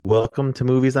Welcome to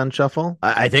Movies on Shuffle.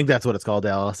 I think that's what it's called,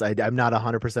 Dallas. I'm not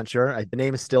 100% sure. The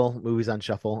name is still Movies on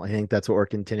Shuffle. I think that's what we're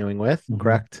continuing with,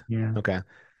 correct? Yeah. Okay.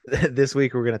 This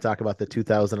week, we're going to talk about the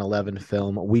 2011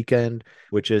 film Weekend,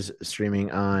 which is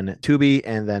streaming on Tubi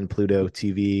and then Pluto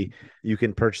TV. You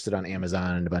can purchase it on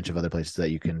Amazon and a bunch of other places that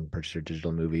you can purchase your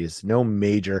digital movies. No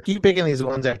major. Keep picking these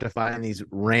ones. I have to find these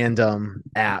random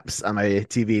apps on my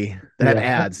TV that have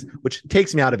Yeah. ads, which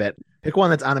takes me out of it. Pick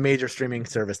one that's on a major streaming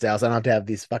service, Dallas. I don't have to have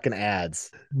these fucking ads.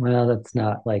 Well, that's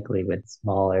not likely with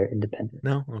smaller independent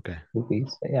No? Okay.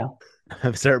 movies, but yeah.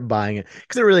 I've started buying it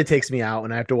because it really takes me out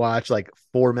when I have to watch like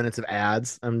 4 minutes of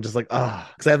ads. I'm just like, oh,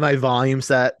 because I have my volume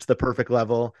set to the perfect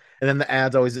level, and then the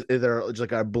ads always either just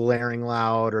like are blaring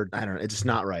loud or I don't know, it's just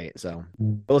not right. So,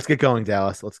 Mm. but let's get going,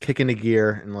 Dallas. Let's kick into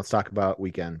gear and let's talk about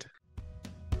Weekend.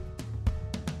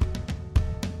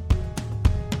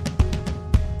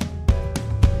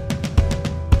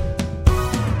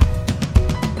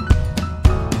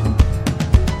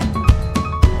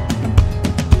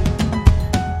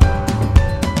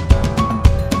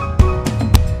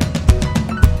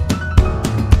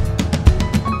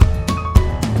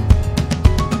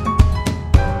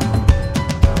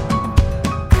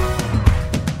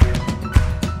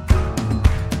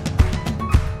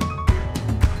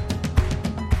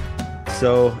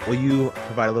 So, will you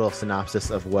provide a little synopsis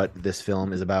of what this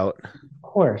film is about? Of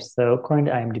course. So, according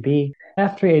to IMDb,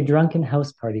 after a drunken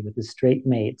house party with his straight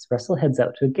mates, Russell heads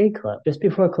out to a gay club. Just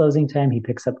before closing time, he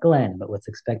picks up Glenn, but what's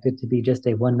expected to be just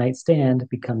a one night stand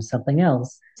becomes something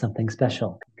else, something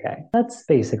special. Okay. That's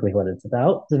basically what it's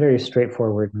about. It's a very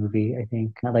straightforward movie, I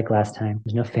think. Not like last time.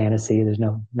 There's no fantasy, there's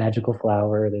no magical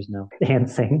flower, there's no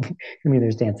dancing. I mean,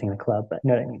 there's dancing in the club, but you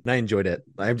know what I mean? And I enjoyed it.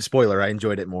 I'm spoiler. I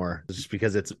enjoyed it more just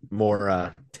because it's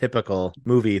more typical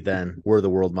movie than Were the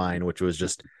World Mine, which was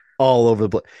just all over the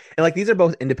place. And like these are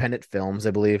both independent films,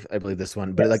 I believe. I believe this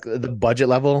one, but Yes. like the budget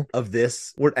level of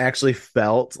this, where it actually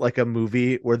felt like a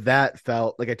movie, where that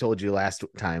felt like I told you last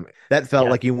time, that felt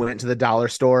Yeah. like you went to the dollar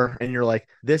store and you're like,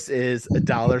 this is a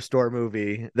dollar store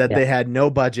movie that Yeah. they had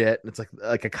no budget. It's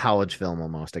like a college film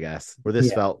almost, I guess, where this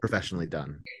Yeah. felt professionally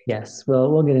done. Yes,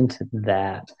 well, we'll get into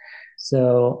that.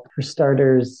 So, for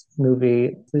starters, movie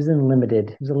it was in limited.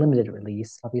 It was a limited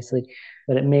release, obviously,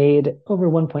 but it made over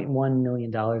 $1.1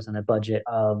 million on a budget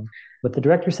of what the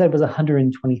director said was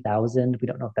 120,000. We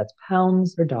don't know if that's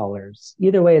pounds or dollars.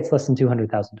 Either way, it's less than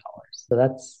 $200,000. So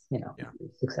that's Yeah.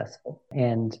 successful.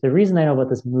 And the reason I know about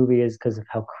this movie is because of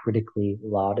how critically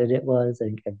lauded it was. I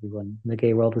think everyone in the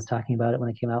gay world was talking about it when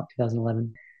it came out in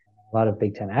 2011. A lot of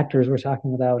big time actors were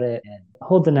talking about it and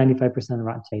holds a 95% on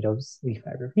Rotten Tomatoes,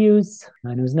 85 reviews.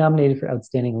 And it was nominated for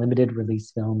Outstanding Limited Release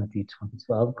Film at the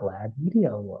 2012 GLAAD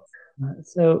Media Awards.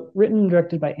 So, written and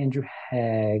directed by Andrew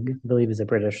Hagg, I believe is a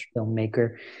British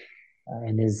filmmaker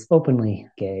and is openly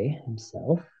gay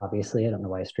himself. Obviously, I don't know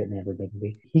why a straight man would make a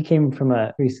movie. He came from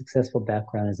a pretty successful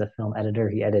background as a film editor.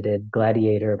 He edited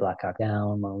Gladiator, Black Hawk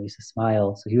Down, Mona Lisa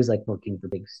Smile. So he was like working for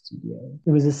big studio.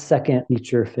 It was his second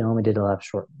feature film. He did a lot of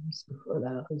short films before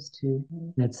that. Those two.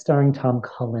 And it's starring Tom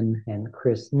Cullen and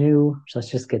Chris New. So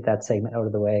let's just get that segment out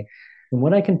of the way. From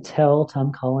what I can tell,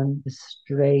 Tom Cullen is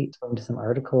straight, according to some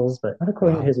articles, but not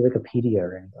according to Wow. his Wikipedia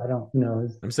or anything. I don't know.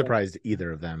 I'm surprised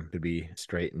either of them could be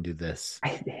straight and do this.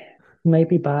 He might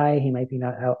be bi, he might be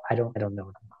not out. I don't know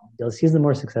what Tom Cullen does. He's the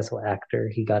more successful actor.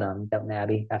 He got on Downton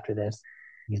Abbey after this.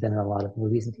 He's been in a lot of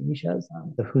movies and TV shows.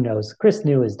 So who knows? Chris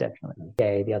New is definitely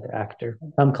gay, the other actor.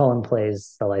 Tom Cullen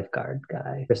plays the lifeguard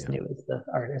guy. Chris Yeah. New is the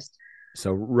artist.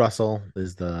 So Russell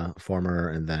is the former,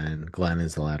 and then Glenn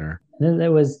is the latter. And then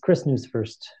there was Chris New's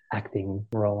first acting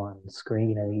role on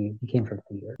screen, and he came from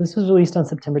theater. This was released on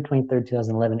September 23rd,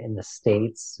 2011 in the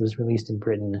States. It was released in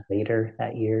Britain later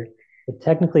that year. It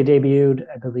technically debuted,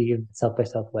 I believe, South by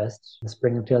Southwest in the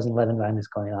spring of 2011, but I'm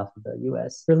just going off of the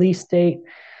US release date.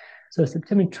 So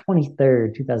September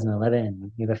 23rd,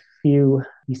 2011, we have a few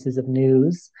pieces of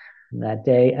news. That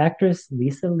day, actress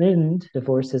Lisa Lind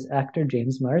divorces actor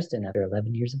James Marsden after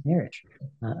 11 years of marriage.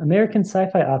 American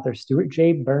sci-fi author Stuart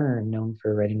J. Byrne, known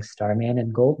for writing Starman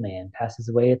and Goldman, passes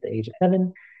away at the age of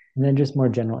 7. And then just more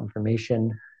general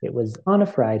information. It was on a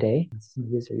Friday.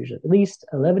 Movies are usually released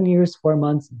 11 years, 4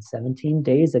 months, and 17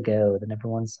 days ago. The number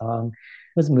one song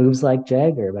was Moves Like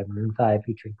Jagger by Maroon 5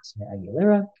 featuring Christina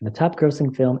Aguilera. And the top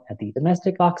grossing film at the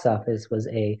domestic box office was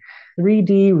a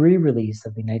 3D re-release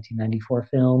of the 1994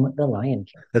 film The Lion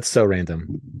King. That's so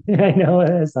random. I know,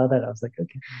 I saw that. I was like,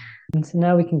 okay. And so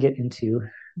now we can get into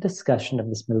discussion of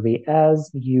this movie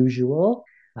as usual.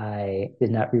 I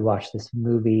did not rewatch this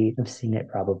movie. I've seen it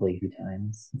probably a few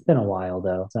times. It's been a while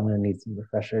though, so I'm going to need some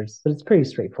refreshers. But it's a pretty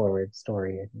straightforward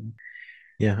story, I think.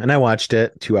 Yeah, and I watched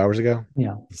it 2 hours ago,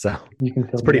 Yeah, so you can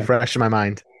it's fill me pretty in. fresh in my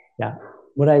mind. Yeah.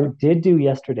 What I did do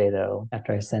yesterday, though,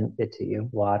 after I sent it to you,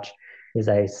 watch, is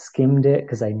I skimmed it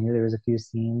because I knew there was a few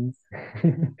scenes,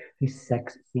 these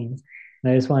sex scenes,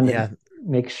 and I just wanted to Yeah,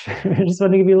 make sure. I just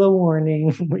wanted to give you a little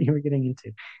warning what you were getting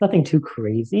into. Nothing too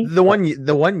crazy, but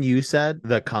the one you said,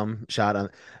 the cum shot on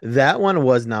that one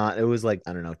was not. It was like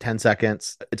I don't know, 10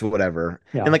 seconds. It's whatever.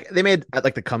 And yeah, like they made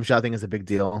like the cum shot thing is a big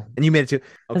deal, and you made it too.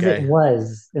 as it Okay,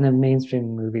 was in a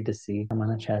mainstream movie to see come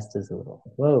on a chest is a little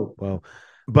whoa. well,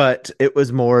 but it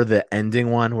was more the ending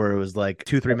one where it was like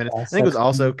 2 3 minutes. I think it was Sex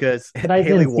also scene. because But I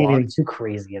Haley didn't see anything walked. too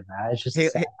crazy in that. It's just Haley,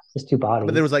 sex, just two but there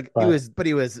bodies. was like But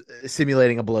he was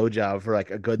simulating a blowjob for like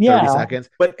a good 30 yeah, seconds.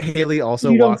 But Haley also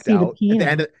you don't walked see the out at the end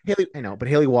penis. of Haley. I know, but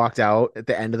Haley walked out at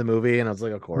the end of the movie, and I was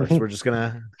like, of course, we're just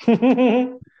gonna.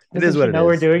 It Doesn't is she what it know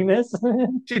we're is. doing this?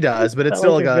 She does, but it's Not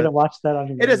still like like you're gonna a. watch that on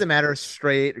It your doesn't matter,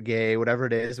 straight, gay, whatever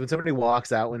it is. When somebody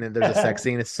walks out when there's a sex own.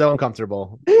 scene, it's so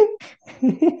uncomfortable.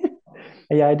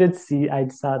 Yeah, I did see. I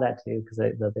saw that too because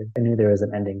I knew there was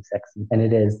an ending sex scene, and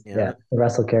it is. Yeah, Yeah, the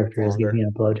Russell it's character is longer. giving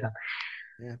a blowjob.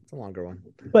 Yeah, it's a longer one.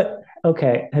 But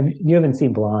okay, you haven't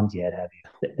seen Blonde yet, have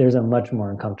you? There's a much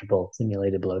more uncomfortable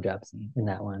simulated blowjob scene in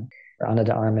that one. Where Ana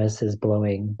de Armas is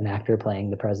blowing an actor playing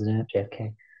the president,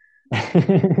 JFK.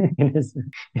 it's,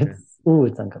 Okay.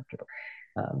 it's uncomfortable.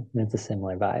 And it's a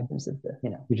similar vibe.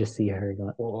 You just see her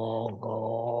going,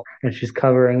 oh, and she's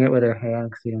covering it with her hand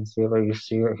because you don't see it, but you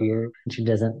see her here, and she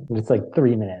doesn't. It's like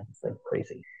 3 minutes, like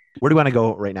crazy. Where do we want to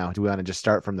go right now? Do we want to just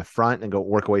start from the front and go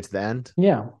work our way to the end?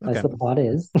 Yeah, as Okay. the plot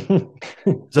is. So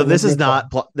So what this are is your not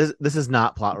thoughts? plot. This is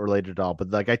not plot related at all.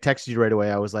 But like I texted you right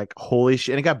away, I was like, "Holy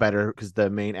shit!" And it got better because the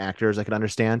main actors I could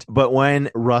understand. But when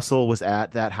Russell was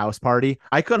at that house party,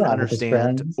 I couldn't Yeah, with his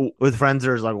understand. friends. With friends,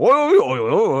 there's like, "Whoa, whoa,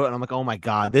 whoa," and I'm like, "Oh my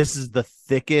god, this is the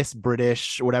thickest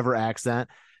British whatever accent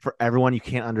for everyone. You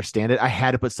can't understand it." I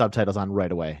had to put subtitles on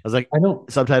right away. I was like, I don't.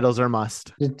 "Subtitles are a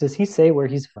must." Does he say where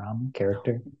he's from,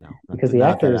 character? No, Because the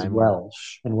not actor that is I'm.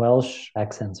 Welsh, and Welsh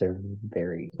accents are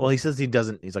very. Well, he says he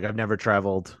doesn't. He's like, I've never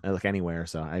traveled like anywhere,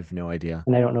 so I have no idea.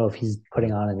 And I don't know if he's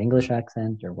putting on an English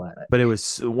accent or what. But it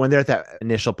was when they're at that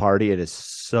initial party, it is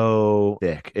so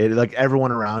thick. It like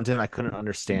everyone around him, I couldn't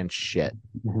understand shit.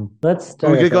 Let's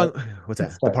But we start at get the. going. What's Let's that?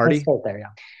 The start. Let's party? start there.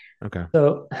 Yeah. Okay.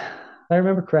 So, if I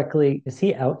remember correctly, is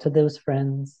he out to those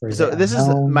friends, or is it So this is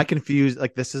my unknown? confused.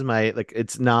 Like this is my like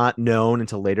it's not known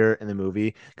until later in the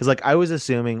movie because like I was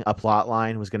assuming a plot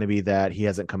line was going to be that he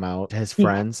hasn't come out to his He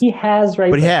friends, he has right,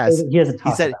 but he but has. he hasn't He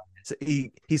talked said about so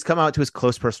he's come out to his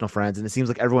close personal friends, and it seems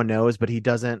like everyone knows, but he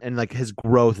doesn't. And like his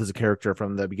growth as a character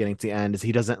from the beginning to the end is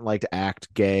he doesn't like to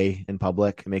act gay in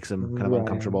public. It makes it. him kind of Right.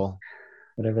 uncomfortable.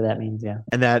 Whatever that means. Yeah.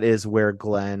 And that is where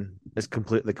Glenn is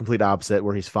the complete opposite,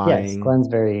 where he's Yes, fine, Glenn's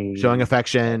showing very.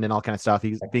 affection and all kind of stuff.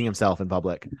 He's being himself in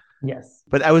public. Yes.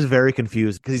 But I was very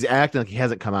confused because he's acting like he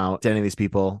hasn't come out to any of these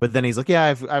people. But then he's like,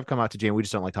 "Yeah, I've come out to Jamie. We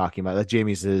just don't like talking about it." Like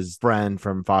Jamie's his friend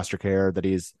from foster care. That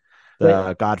he's But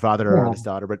the godfather yeah. of his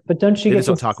daughter. But But don't you they get just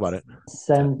don't this talk about it.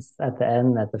 So, sense at the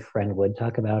end that the friend would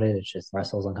talk about it? It's just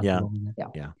Russell's yeah, uncomfortable. Yeah.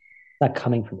 yeah. Not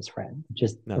coming from his friend,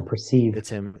 just a No, perceived. it's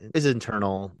him. His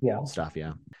internal Yeah. stuff.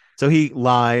 Yeah. So he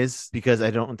lies because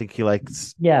I don't think he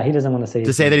likes Yeah. He doesn't want to say to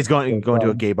he's say that going he's to a going to a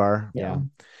club. gay bar. Yeah. Yeah.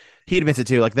 He admits it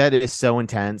too. Like that is so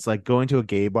intense. Like going to a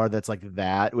gay bar that's like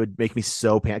that would make me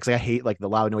so panic. Like I hate like the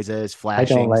loud noises,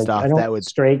 flashing I stuff. That don't would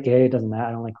straight gay, it doesn't matter.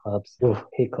 I don't like clubs. Ugh,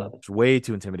 hate clubs. it's way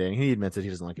too intimidating. He admits it. He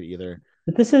doesn't like it either.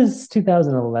 But this is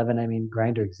 2011. I mean,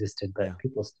 Grinder existed, Yeah. but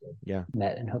people still Yeah.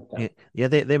 met and hooked up. Yeah,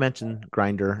 they mention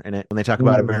Grinder in it when they talk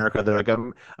about Mm, America. They're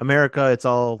like, America, it's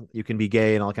all you can be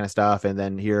gay and all that kind of stuff. And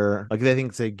then here, like they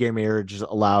think say gay marriage is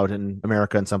allowed in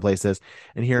America in some places,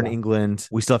 and here in yeah, England,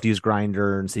 we still have to use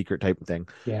Grinder and secret type of thing.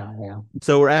 yeah, yeah.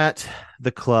 So we're at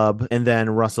the club, and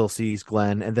then Russell sees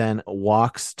Glenn and then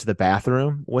walks to the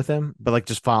bathroom with him, but like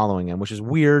just following him, which is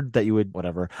weird that you would,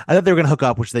 whatever. I thought they were going to hook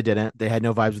up, which they didn't. They had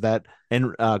no vibes with that.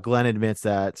 And Glenn admits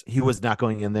that he was not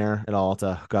going in there at all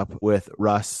to hook up with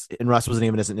Russ. And Russ wasn't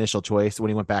even his initial choice when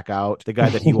he went back out. The guy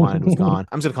that he wanted was gone.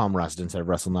 I'm just going to call him Russ instead of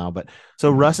Russell now. But so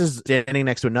Russ is standing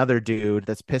next to another dude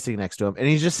that's pissing next to him, and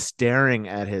he's just staring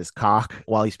at his cock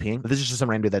while he's peeing. This is just some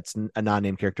random dude that's a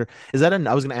non-named character. Is that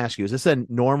I was going to ask you, is this a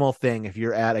normal thing if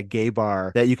you're at a gay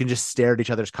bar that you can just stare at each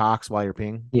other's cocks while you're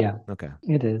peeing? Yeah, Okay.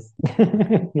 it is.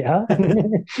 Yeah.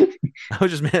 I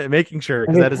was just making sure I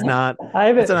because mean, that is not,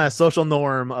 I that's haven't. not a social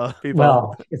norm of people.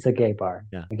 Well, it's a gay bar,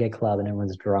 Yeah. a gay club, and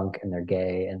everyone's drunk and they're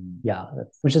gay, and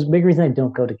which is a big reason I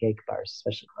don't go to gay bars,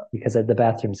 especially because the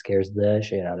bathroom scares the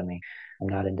shit out of me. I'm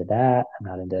not into that. I'm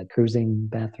not into cruising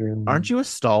bathroom. Aren't you a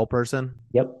stall person?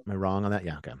 Yep. Am I wrong on that?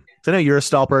 Yeah, okay. So I know you're a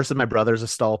stall person. My brother's a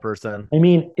stall person. I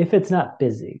mean, if it's not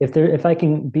busy, if I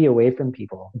can be away from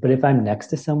people, but if I'm next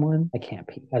to someone, I can't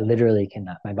pee. I literally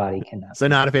cannot. My body cannot So pee.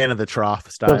 not a fan of the trough So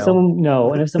if style. someone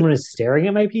no, and if someone is staring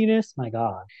at my penis, my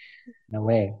God, no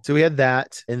way. So we had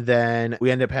that, and then we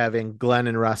end up having Glenn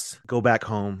and Russ go back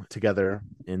home together,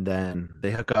 and then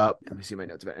they hook up. Let me see my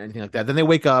notes about anything like that. Then they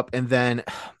wake up, and then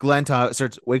Glenn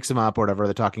wakes him up or whatever.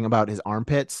 They're talking about his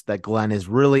armpits. That Glenn is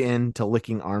really into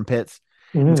licking armpits.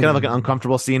 And it's kind of like an Mm.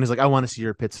 uncomfortable scene. He's like, I want to see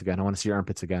your pits again. I want to see your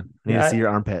armpits again. I need to see Yeah, your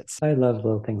armpits. I love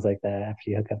little things like that after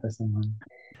you hook up with someone.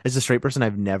 As a straight person, I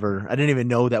didn't even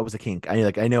know that was a kink.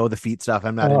 I know the feet stuff.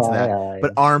 I'm not Oh, into that.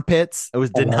 But armpits, I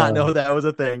did not love know that was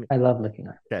a thing. I love licking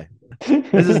up. Okay.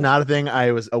 This is not a thing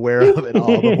I was aware of at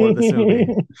all before this movie.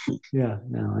 Yeah,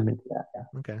 no, I'm into that.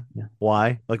 Yeah. Okay. Yeah.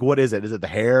 Why? Like, what is it? Is it the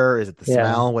hair? Is it the Yeah.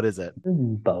 smell? What is it?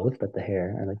 Both, but the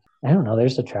hair, I don't know, they're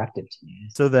just attractive to me.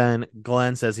 So then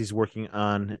Glenn says he's working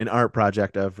on an art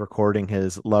project of recording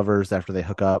his lovers after they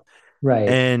hook up. Right.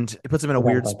 And it puts him in a Forgot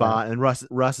weird about that. spot. And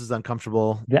Russ is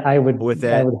uncomfortable I would with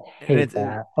I it. would And hate it's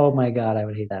that. Oh my God, I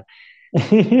would hate that.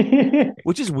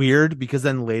 which is weird because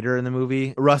then later in the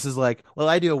movie, Russ is like, well,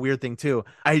 I do a weird thing too.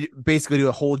 I basically do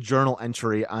a whole journal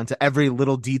entry onto every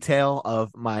little detail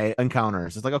of my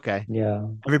encounters. It's like, okay, Yeah,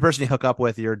 every person you hook up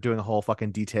with, you're doing a whole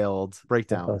fucking detailed that's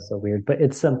breakdown. also weird. But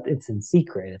it's in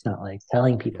secret. It's not like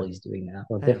telling people Yeah. he's doing that.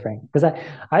 Well, Yeah. different. Because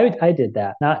I did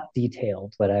that, not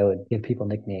detailed, but I would give people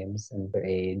nicknames and their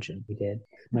age, and we did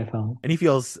my phone. And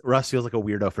Russ feels like a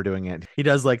weirdo for doing it. He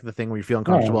does like the thing where you feel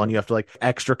uncomfortable Right. and you have to like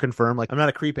extra confirm, like, I'm not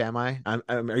a creep, am I?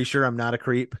 Are you sure I'm not a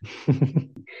creep?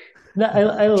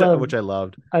 No, Which I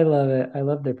loved. I love it. I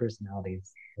love their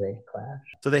personalities. They clash.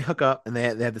 So they hook up and they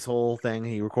have this whole thing.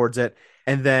 He records it.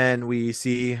 And then we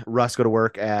see Russ go to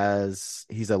work as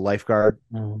he's a lifeguard.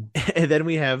 Mm. And then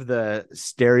we have the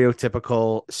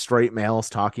stereotypical straight males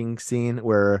talking scene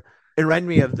where it reminded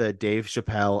me of the Dave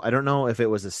Chappelle. I don't know if it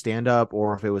was a stand-up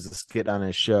or if it was a skit on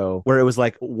his show where it was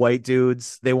like white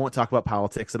dudes. They won't talk about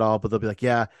politics at all, but they'll be like,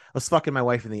 yeah, I was fucking my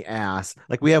wife in the ass.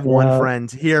 Like we have one Yeah. friend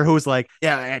here who's like,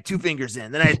 yeah, I had 2 fingers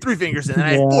in, then I had 3 fingers in, then I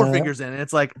had 4 fingers in. And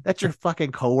it's like, that's your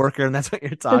fucking coworker, and that's what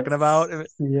you're talking about.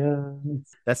 Yeah.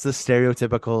 That's the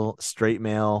stereotypical straight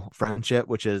male friendship,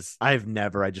 which is I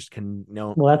just can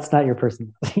no. Well, that's not your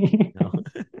personality. No.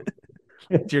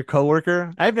 To your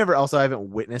coworker. I haven't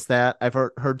witnessed that. I've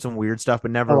heard some weird stuff,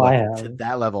 but never Oh, I like have. to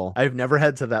that level. I've never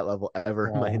had to that level ever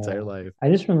in my entire Uh, life. I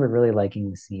just remember really liking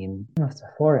the scene. I don't know if it's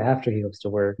before or after he goes to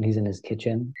work and he's in his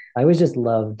kitchen. I always just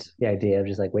loved the idea of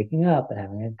just like waking up and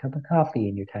having a cup of coffee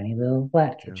in your tiny little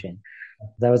flat kitchen.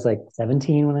 I was like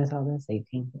 17 when I saw this,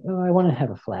 18. Oh, I want to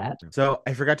have a flat. So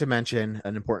I forgot to mention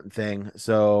an important thing.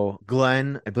 So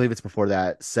Glenn, I believe it's before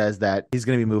that, says that he's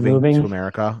going to be moving to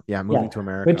America. Yeah, moving to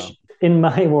America. Which in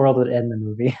my world would end the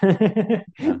movie.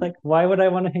 Like, why would I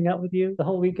want to hang out with you the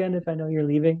whole weekend if I know you're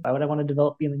leaving? Why would I want to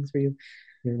develop feelings for you?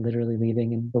 You're literally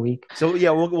leaving in a week. So yeah,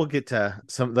 we'll get to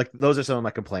some, like, those are some of my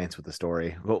complaints with the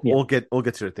story. We'll get to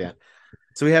it at the end.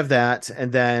 So we have that, and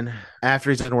then after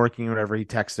he's done working or whatever, he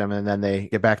texts him, and then they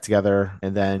get back together,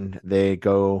 and then they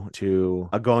go to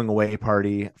a going away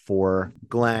party for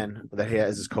Glenn that he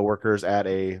has his coworkers at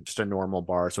just a normal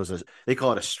bar. So they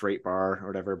call it a straight bar or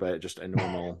whatever, but just a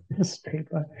normal straight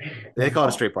bar. They call it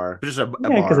a straight bar, just a Yeah,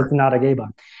 because bar. it's not a gay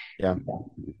bar. Yeah.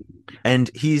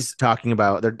 And he's talking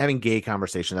about they're having gay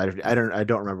conversations. I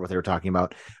don't remember what they were talking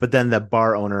about. But then the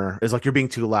bar owner is like, "You're being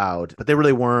too loud," but they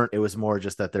really weren't. It was more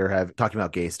just that they're talking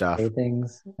about gay stuff. Gay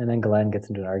things, and then Glenn gets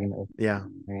into an argument with Yeah,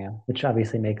 which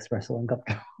obviously makes Russell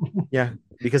uncomfortable. yeah,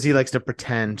 because he likes to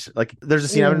pretend. Like there's a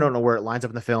scene, I don't know where it lines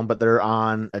up in the film, but they're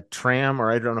on a tram,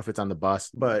 or I don't know if it's on the bus,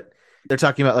 but they're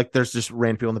talking about, like, there's just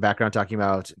random people in the background talking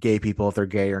about gay people, if they're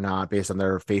gay or not, based on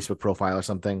their Facebook profile or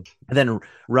something. And then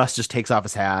Russ just takes off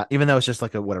his hat, even though it's just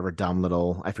like a whatever dumb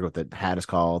little, I forget what the hat is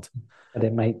called. But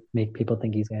it might make people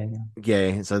think he's gay. Yeah.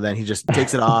 Gay. So then he just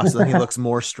takes it off, so then he looks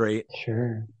more straight.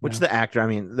 Sure. Which the actor, I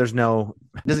mean,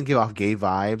 doesn't give off gay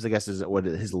vibes, I guess, is what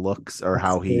his looks or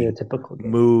how he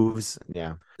moves.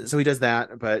 Yeah. So he does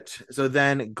that, so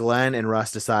then Glenn and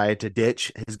Russ decide to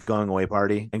ditch his going away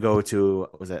party and go to,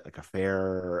 was it like a fair?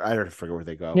 Or I don't forget where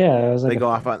they go. Yeah, it was like they go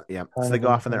off on so they go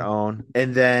off on their own,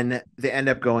 and then they end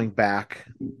up going back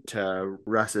to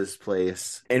Russ's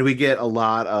place, and we get a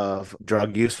lot of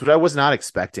drug use, which I was not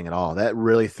expecting at all. That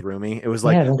really threw me. It was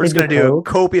like, we're just gonna do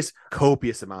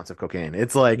copious amounts of cocaine.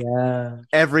 It's like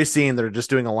every scene they're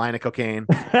just doing a line of cocaine,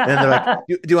 and then they're like,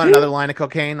 do you want another line of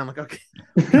cocaine? I'm like, okay,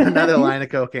 another line of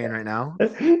cocaine right now.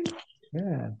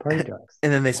 Yeah, party drugs.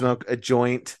 And then they smoke a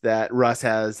joint that Russ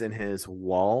has in his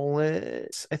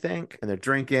wallet, I think, and they're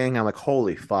drinking. I'm like,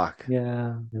 holy fuck.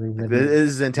 Yeah, really Like, this living,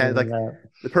 is intense. living it Like, up.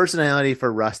 the personality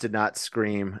for Russ did not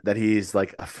scream that he's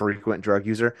like a frequent drug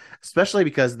user, especially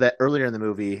because that earlier in the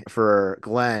movie for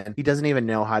Glenn, he doesn't even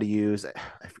know how to use,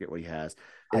 I forget what he has.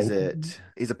 Is Pipe. it,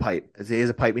 he's a pipe. He has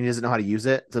a pipe and he doesn't know how to use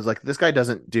it. So it's like, this guy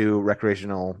doesn't do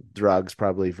recreational drugs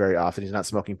probably very often. He's not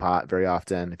smoking pot very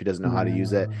often if he doesn't know how to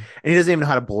use it. Yeah. And he doesn't even know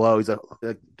how to blow. He's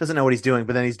like doesn't know what he's doing,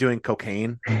 but then he's doing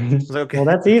cocaine. I was like, okay, Well,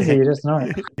 that's easy. okay. You just know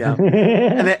Yeah.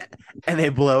 And it. they and they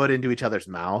blow it into each other's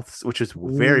mouths, which is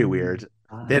very Ooh. weird.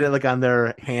 They had it like on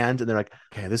their hand, and they're like,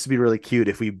 "Okay, this would be really cute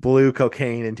if we blew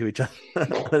cocaine into each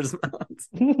other's mouths."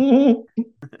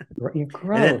 You're And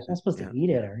gross. then, You're not supposed to yeah, eat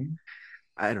it, are you?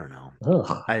 I don't know.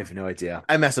 Ugh. I have no idea.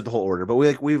 I messed up the whole order, but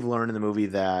we've learned in the movie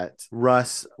that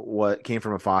Russ what came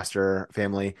from a foster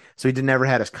family, so he never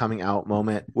had his coming out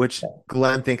moment, which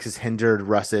Glenn thinks has hindered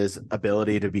Russ's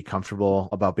ability to be comfortable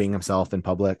about being himself in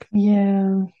public.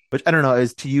 Yeah. Which I don't know,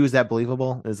 is to you, is that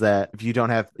believable? Is that if you don't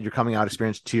have your coming out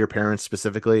experience to your parents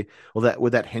specifically,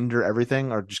 would that hinder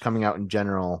everything, or just coming out in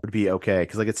general would be okay?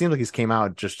 Because like it seems like he's came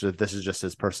out this is just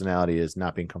his personality is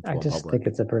not being I comfortable in just think public.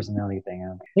 it's a personality thing.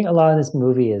 I think a lot of this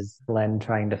movie is Glenn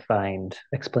trying to find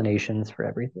explanations for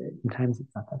everything. Sometimes it's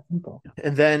not that simple.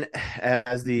 And then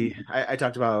as I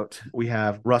talked about, we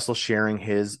have Russell sharing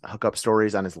his hookup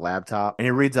stories on his laptop, and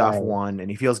he reads off Right. one, and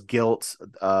he feels guilt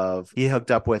of he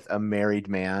hooked up with a married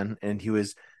man, and he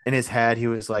was in his head, he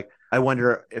was like, I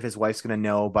wonder if his wife's gonna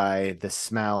know by the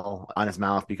smell on his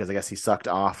mouth because I guess he sucked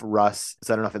off Russ.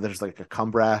 So I don't know if there's like a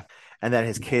cum breath, and then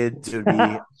his kids would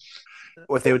be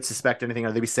or if they would suspect anything,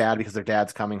 or they'd be sad because their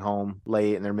dad's coming home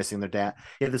late and they're missing their dad.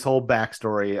 He had this whole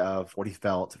backstory of what he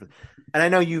felt. And I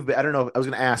know I don't know, I was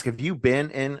going to ask, have you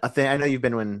been in a thing? I know you've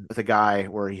been with a guy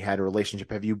where he had a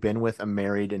relationship. Have you been with a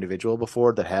married individual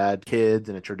before that had kids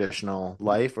in a traditional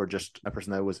life, or just a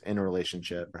person that was in a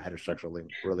relationship or heterosexual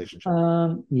relationship?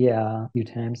 Yeah, a few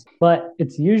times, but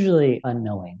it's usually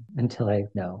unknowing until I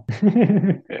know.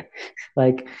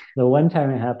 Like the one time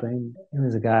it happened, it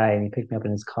was a guy and he picked me up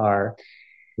in his car,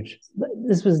 which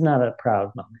this was not a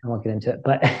proud moment. I won't get into it,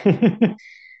 but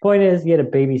point is, he had a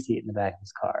baby seat in the back of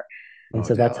his car. And Oh,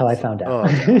 so that's how I Dallas. found out. Oh,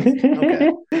 Dallas.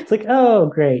 Okay. It's like, oh,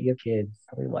 great, you have kids,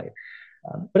 probably wife.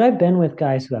 But I've been with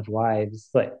guys who have wives,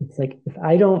 but it's like if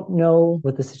I don't know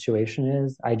what the situation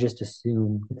is, I just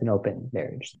assume it's an open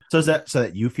marriage. So is that so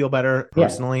that you feel better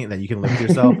Yes. personally, that you can live with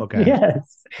yourself? Okay.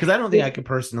 Yes. Because I don't think I could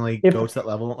personally If go to that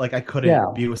level. Like I yeah,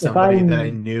 couldn't be with if I somebody that I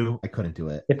knew I couldn't do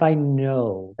it. if I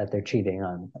know that they're cheating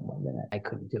on someone, then I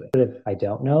couldn't do it. But if I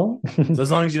don't know, So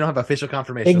as long as you don't have official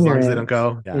confirmation, as long as they don't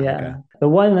ignorance. go, yeah, okay. Yeah. The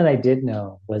one that I did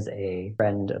know was a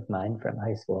friend of mine from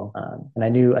high school. And I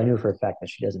knew for a fact that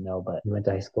she doesn't know, but we went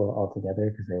to high school all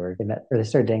together because they met or they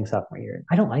started dating sophomore year.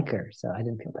 I don't like her, so I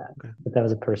didn't feel bad. Okay. But that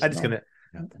was a I just personal. couldn't.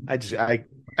 Yeah.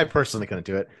 I personally couldn't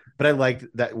do it, but I liked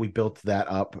that we built that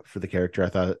up for the character. I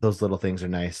thought those little things are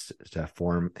nice to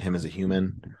form him as a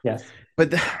human. Yes.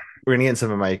 But we're gonna get into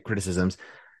some of my criticisms.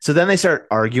 So then they start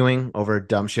arguing over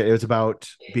dumb shit. It was about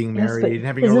being Yes, but married and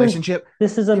having a relationship.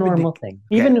 this is a Yeah, but normal thing.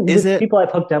 okay, Even is with it? people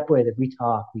I've hooked up with, if we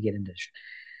talk, we get into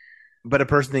But a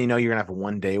person that you know you're gonna have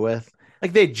one day with,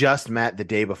 like they just met the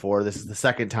day before. This is the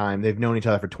second time they've known each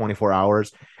other for 24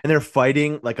 hours, and they're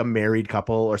fighting like a married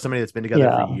couple or somebody that's been together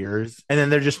yeah. for years, and then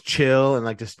they're just chill and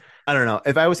like just I don't know.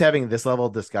 If I was having this level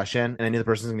of discussion and I knew the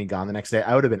person's gonna be gone the next day,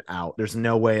 I would have been out. There's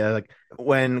no way. Like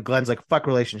when Glenn's like, "Fuck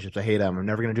relationships, I hate them. I'm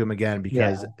never gonna do them again,"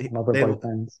 because Other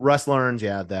boyfriends. Russ learns,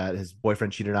 yeah, that his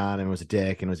boyfriend cheated on him, was a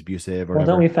dick and was abusive or Well,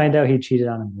 don't whatever. we find out he cheated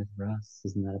on him with Russ?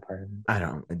 Isn't that a part of it? I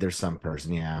don't. There's some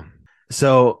person, yeah.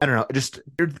 So I don't know. Just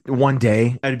one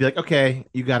day, I'd be like, okay,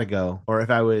 you got to go. Or if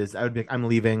I would be like, I'm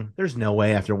leaving. There's no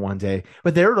way after one day.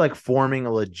 But they're like forming a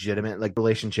legitimate like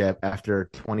relationship after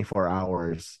 24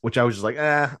 hours, which I was just like,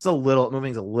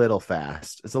 moving's a little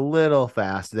fast. It's a little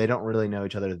fast. They don't really know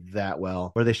each other that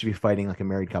well, or they should be fighting like a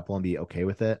married couple and be okay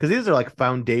with it. Because these are like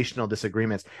foundational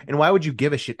disagreements. And why would you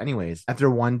give a shit anyways? After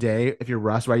one day, if you're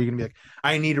Russ, why are you gonna be like,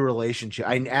 I need a relationship?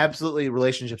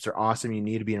 Relationships are awesome. You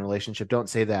need to be in a relationship. Don't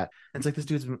say that. It's like this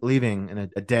dude's leaving in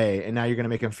a day, and now you're gonna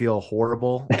make him feel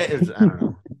horrible. I don't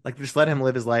know. Like, just let him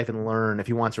live his life and learn if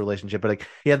he wants a relationship. But like,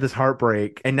 he had this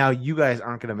heartbreak, and now you guys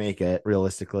aren't going to make it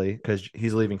realistically because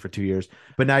he's leaving for 2 years.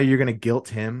 But now you're going to guilt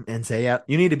him and say, yeah,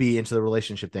 you need to be into the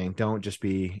relationship thing. Don't just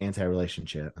be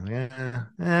anti-relationship. I'm like,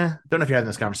 don't know if you're having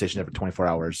this conversation every 24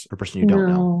 hours for a person you don't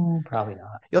know. No, probably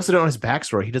not. You also don't know his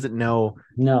backstory. He doesn't know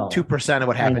No, 2% of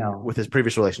what I happened know. with his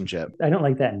previous relationship. I don't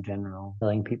like that in general,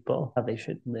 telling people how they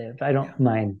should live. I don't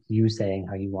mind you saying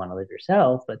how you want to live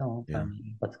yourself, but don't tell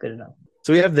me what's good enough.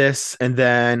 So we have this, and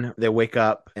then they wake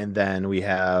up, and then we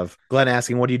have Glenn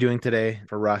asking, "What are you doing today?"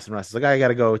 for Russ, and Russ is like, "I got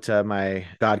to go to my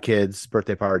god kid's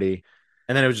birthday party."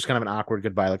 And then it was just kind of an awkward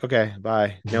goodbye, like, "Okay,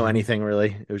 bye." No anything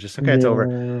really. It was just okay, it's over.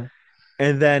 Yeah.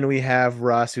 And then we have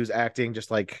Russ, who's acting just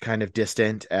like kind of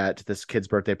distant at this kid's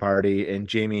birthday party. And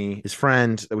Jamie, his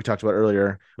friend that we talked about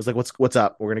earlier, was like, "What's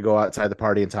up? We're gonna go outside the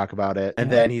party and talk about it." And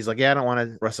then he's like, "Yeah, I don't want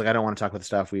to." Russ like, "I don't want to talk about the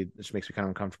stuff. It just makes me kind of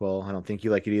uncomfortable. I don't think you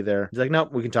like it either." He's like,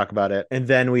 "Nope, we can talk about it." And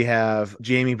then we have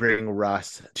Jamie bring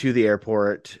Russ to the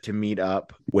airport to meet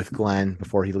up with Glenn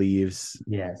before he leaves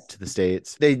Yes. to the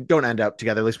States. They don't end up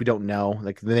together. At least we don't know.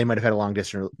 Like, they might have had a long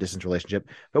distance relationship,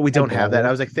 but we don't have that. I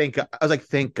was like,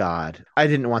 thank God. I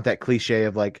didn't want that cliche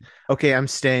of like, okay, I'm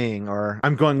staying or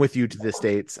I'm going with you to the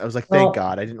States. I was like, thank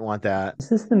God. I didn't want that. Is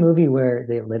this the movie where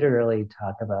they literally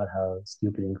talk about how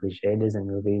stupid and cliche it is in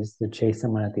movies to chase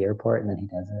someone at the airport and then he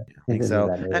does it? I think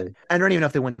so. I don't even know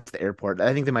if they went to the airport.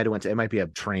 I think they might have went to, it might be a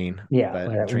train. Yeah, but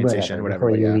whatever, train station, whatever.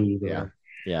 Before But you yeah, leave, yeah,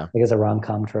 yeah. Like it's a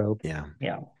rom-com trope. Yeah.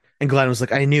 Yeah. And Glenn was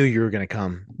like, I knew you were going to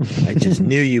come. I just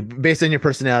knew you, based on your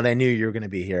personality, I knew you were going to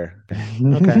be here.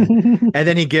 Okay. And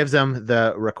then he gives him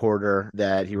the recorder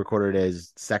that he recorded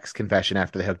his sex confession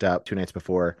after they hooked up 2 nights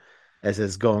before as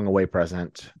his going away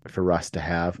present for Russ to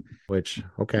have, which,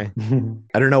 okay.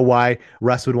 I don't know why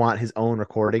Russ would want his own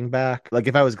recording back. Like,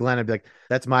 if I was Glenn, I'd be like,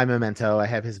 that's my memento. I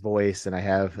have his voice and I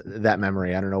have that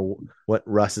memory. I don't know what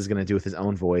Russ is going to do with his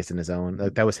own voice and his own.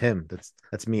 Like, that was him.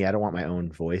 That's me. I don't want my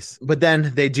own voice. But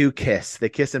then they do kiss. They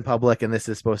kiss in public, and this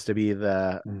is supposed to be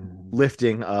the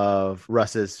lifting of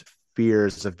Russ's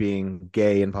fears of being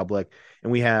gay in public.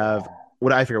 And we have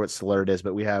what I forget what slur it is,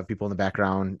 but we have people in the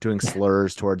background doing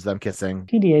slurs towards them kissing.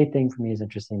 PDA thing for me is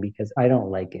interesting because I don't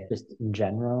like it just in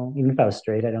general. Even if I was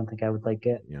straight, I don't think I would like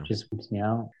it. Yeah. It just creeps me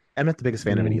out. I'm not the biggest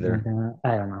fan of it either.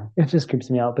 I don't know. It just creeps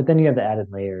me out. But then you have the added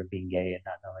layer of being gay and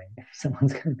not knowing if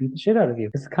someone's going to beat the shit out of you.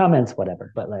 It's comments,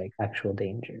 whatever, but like actual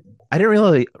danger. I didn't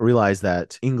really realize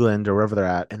that England or wherever they're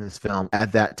at in this film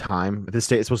at that time, this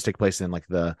state is supposed to take place in like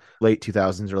the late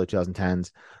 2000s, early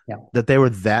 2010s, that they were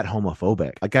that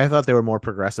homophobic. Like, I thought they were more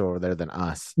progressive over there than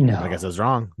us. No. I guess I was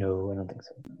wrong. No, I don't think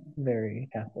so. Very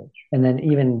Catholic. And then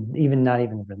even not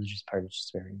even the religious part, it's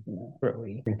just very,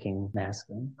 early drinking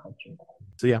masculine culture.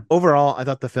 So yeah, overall, I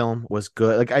thought the film was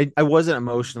good. Like, I wasn't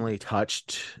emotionally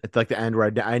touched at like the end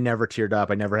where I never teared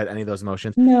up. I never had any of those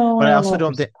emotions. No, but I also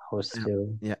don't think supposed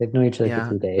to. Yeah, they've known each other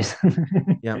for 2 days.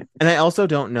 Yeah, and I also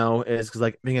don't know is because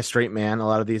like being a straight man, a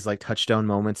lot of these like touchstone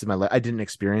moments in my life, I didn't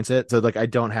experience it. So like I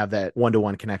don't have that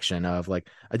one-to-one connection of like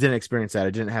I didn't experience that.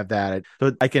 I didn't have that.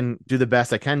 So I can do the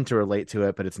best I can to relate to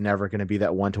it, but it's never going to be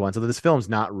that one-to-one. So this film's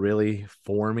not really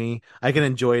for me. I can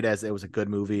enjoy it as it was a good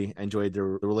movie. I enjoyed the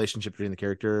relationship between the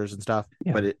characters and stuff,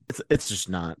 but it's just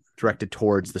not directed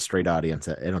towards the straight audience.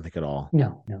 I don't think at all.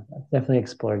 No, definitely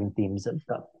exploring themes of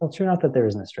culture. Not that there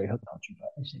isn't a straight hook culture,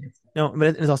 but no, but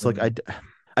it's also like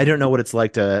I don't know what it's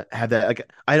like to have that. Like,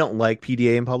 I don't like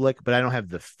PDA in public, but I don't have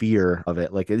the fear of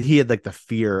it. Like, he had like the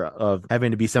fear of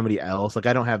having to be somebody else. Like,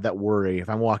 I don't have that worry. If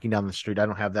I'm walking down the street, I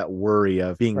don't have that worry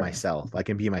of being myself. I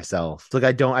can be myself. So,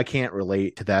 like, I can't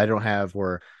relate to that. I don't have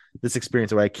this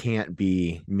experience where I can't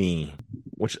be me,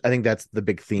 which I think that's the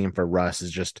big theme for Russ,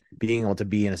 is just being able to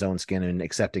be in his own skin and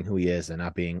accepting who he is and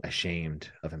not being ashamed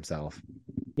of himself.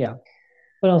 Yeah.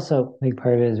 But also, a big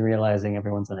part of it is realizing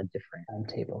everyone's on a different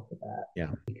timetable for that.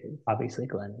 Yeah. Because obviously,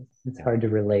 Glenn, it's hard to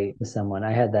relate to someone.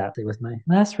 I had that with my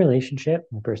last relationship.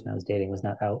 The person I was dating was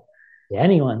not out to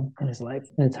anyone in his life.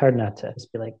 And it's hard not to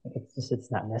just be like,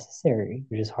 it's not necessary.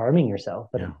 You're just harming yourself.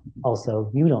 But also,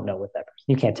 you don't know what that person,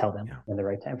 you can't tell them when the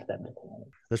right time for them to come out.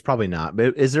 There's probably not.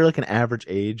 But is there like an average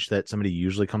age that somebody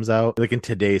usually comes out? Like in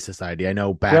today's society, I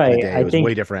know back in the day it was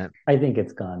way different. I think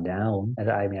it's gone down.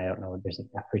 I mean, I don't know if there's an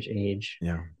average age.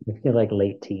 Yeah. I feel like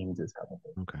late teens is probably.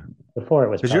 Okay. Before it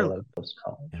was probably like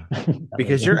post-college. Yeah.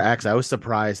 Because your ex, I was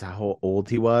surprised how old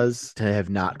he was to have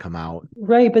not come out.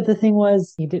 Right, but the thing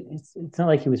was, he did. It's not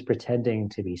like he was pretending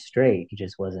to be straight. He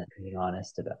just wasn't being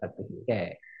honest about being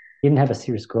gay. He didn't have a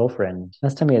serious girlfriend.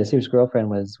 Last time he had a serious girlfriend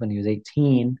was when he was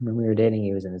 18. When we were dating,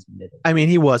 he was in his mid. I mean,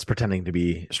 he was pretending to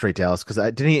be straight to Alice because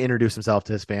didn't he introduce himself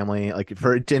to his family, like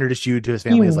to introduce you to his He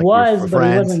family as like your was, but he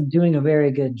friends, wasn't doing a very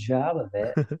good job of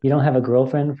it. You don't have a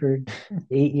girlfriend for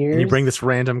 8 and you bring years. this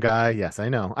random guy. Yes, I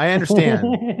know, I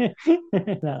understand.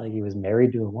 Not like he was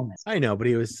married to a woman. I know, but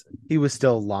he was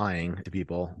still lying to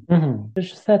people. There's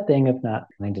just that thing of not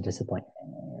wanting to disappoint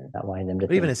or not wanting them to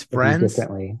But even think his of you friends,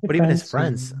 differently. Your but even his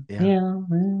friends, friends, yeah. yeah,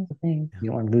 that's the thing. You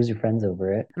don't want to lose your friends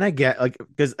over it. And I get like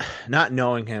because not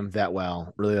knowing him that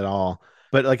well, really at all,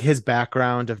 but like his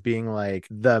background of being like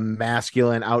the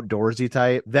masculine outdoorsy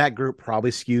type, that group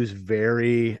probably skews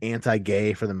very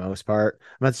anti-gay for the most part.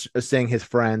 I'm not saying his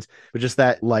friends, but just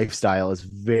that lifestyle is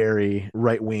very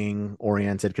right-wing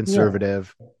oriented, Yeah,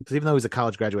 conservative. Because even though he's a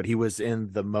college graduate, he was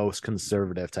in the most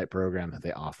conservative type program that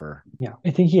they offer. yeah.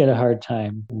 I think he had a hard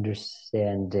time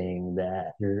understanding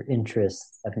that your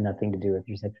interests have nothing to do with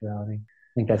your sexuality.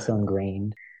 I think that's Yeah. so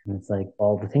ingrained. And it's like,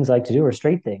 well, the things I like to do are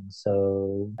straight things,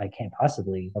 so I can't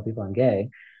possibly tell people I'm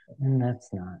gay. And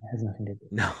that's not, it has nothing to do.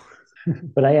 No.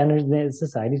 But I understand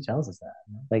society tells us that.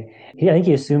 Like, I think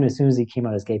he assumed as soon as he came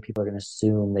out as gay, people are going to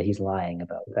assume that he's lying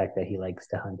about the fact that he likes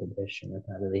to hunt and fish, and it's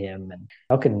not really him. And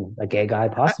how can a gay guy I,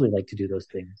 possibly like to do those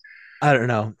things? I don't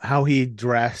know how he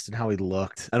dressed and how he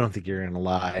looked. I don't think you're gonna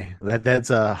lie. That's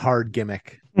a hard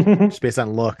gimmick just based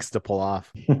on looks to pull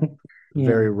off. Yeah.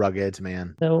 Very rugged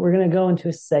man. So we're gonna go into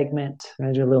a segment. We're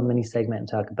gonna do a little mini segment and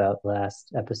talk about the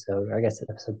last episode, or I guess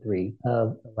episode 3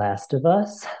 of The Last of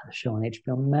Us, a show on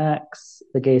HBO Max,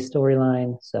 the gay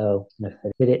storyline. So I'm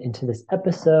gonna fit it into this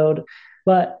episode.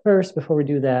 But first, before we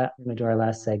do that, we're gonna do our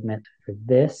last segment for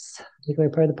this particular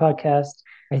part of the podcast.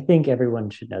 I think everyone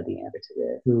should know the answer to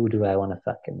this. Who do I want to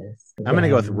fuck in this? I'm gonna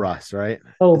go with Damn. Russ, right?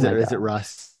 Oh Is it my is it god.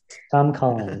 Russ? Tom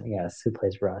Collins, yes, who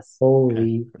plays Russ.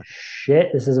 Holy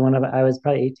shit. This is one of, I was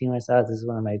probably 18 when I saw this. This is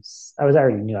one of my, I was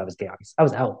already knew I was gay. I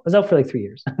was out. I was out for like 3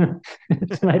 years.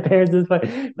 To my parents, but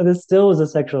this still was a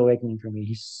sexual awakening for me.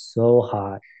 He's so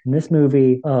hot. In this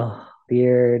movie, oh,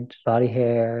 beard, body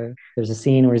hair. There's a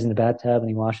scene where he's in the bathtub and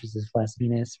he washes his flaccid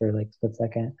penis for like a split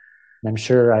second. And I'm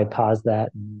sure I paused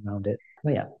that and found it.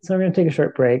 But yeah, so we're going to take a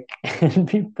short break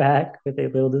and be back with a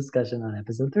little discussion on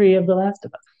episode 3 of The Last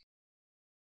of Us.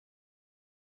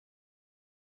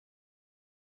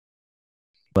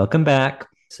 Welcome back.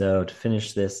 So, to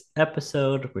finish this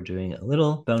episode, we're doing a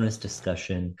little bonus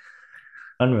discussion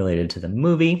unrelated to the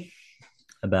movie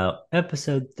about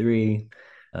episode 3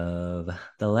 of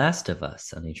The Last of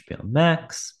Us on HBO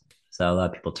Max. Saw a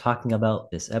lot of people talking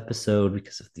about this episode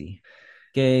because of the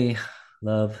gay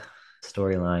love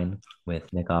storyline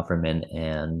with Nick Offerman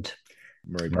and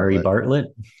Murray Bartlett.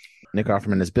 Nick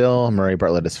Offerman is Bill. Murray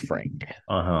Bartlett is Frank.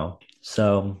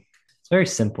 So it's a very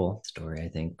simple story, I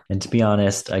think. And to be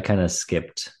honest, I kind of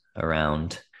skipped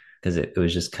around because it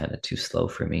was just kind of too slow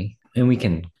for me. And we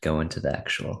can go into the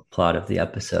actual plot of the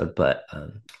episode, but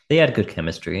they had good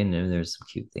chemistry, and there's some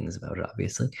cute things about it,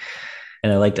 obviously.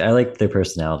 And I liked their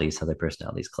personalities, how their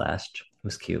personalities clashed. It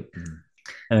was cute.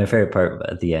 And my favorite part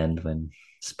at the end, when,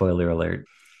 spoiler alert,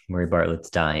 Murray Bartlett's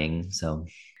dying, so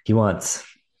he wants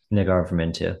Nick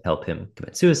Offerman to help him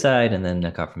commit suicide, and then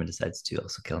Nick Offerman decides to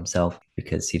also kill himself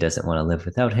because he doesn't want to live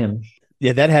without him.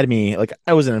 Yeah, that had me like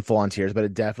I wasn't in full on tears, but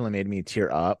it definitely made me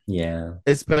tear up. Yeah,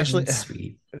 Especially it's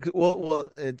sweet. Well,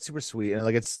 it's super sweet, and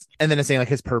like and then it's saying like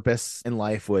his purpose in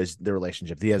life was the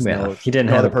relationship. He has He didn't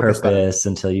no have other a purpose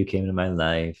until you came into my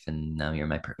life, and now you're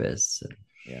my purpose.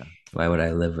 Yeah. Why would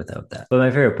I live without that? But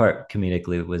my favorite part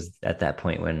comedically was at that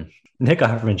point when Nick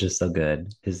Offerman's just so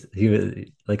good. He was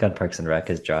like on Parks and Rec,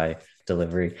 his dry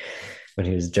delivery when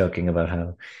he was joking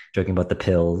about the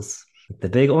pills, the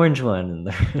big orange one and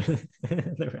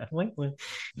the red white one.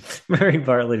 Murray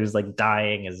Bartlett was like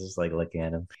dying, is just like looking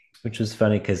at him, which was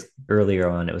funny because earlier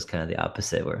on it was kind of the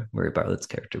opposite, where Murray Bartlett's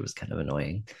character was kind of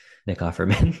annoying Nick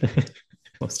Offerman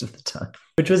most of the time.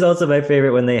 Which was also my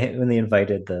favorite when they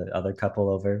invited the other couple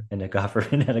over and Nick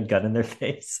Offerman had a gun in their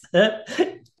face.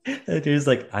 And he was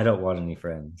like, I don't want any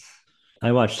friends.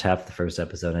 I watched half the first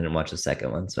episode. I didn't watch the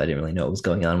second one, so I didn't really know what was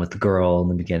going on with the girl in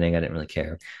the beginning. I didn't really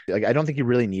care. Like I don't think you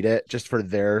really need it just for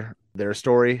their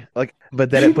story. Like,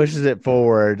 but then it pushes it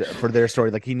forward for their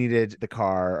story. Like he needed the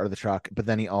car or the truck, but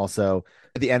then he also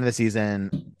at the end of the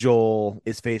season, Joel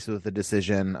is faced with a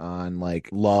decision on like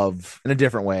love in a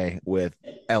different way with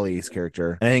Ellie's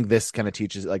character. And I think this kind of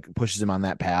teaches like pushes him on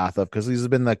that path of because he's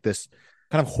been like this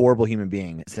kind of horrible human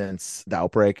being since the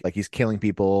outbreak. Like he's killing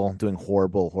people, doing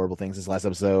horrible things. This last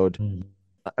episode,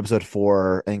 episode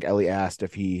 4, I think Ellie asked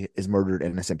if he is murdered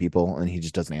innocent people, and he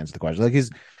just doesn't answer the question. Like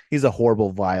he's a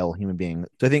horrible, vile human being.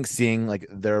 So I think seeing like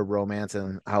their romance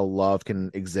and how love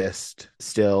can exist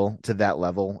still to that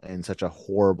level in such a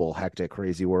horrible, hectic,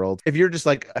 crazy world. If you're just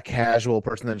like a casual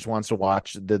person that just wants to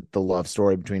watch the love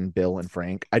story between Bill and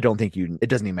Frank, I don't think it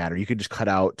doesn't even matter. You could just cut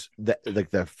out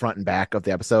the front and back of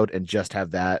the episode and just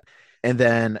have that. And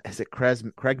then is it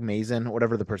Craig Mazin,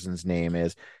 whatever the person's name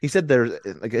is? He said there's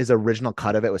like his original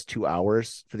cut of it was 2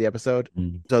 hours for the episode.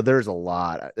 Mm. So there's a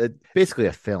lot. Basically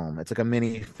a film. It's like a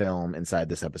mini film inside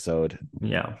this episode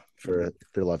Yeah. for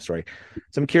the love story.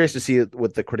 So I'm curious to see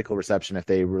with the critical reception if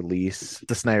they release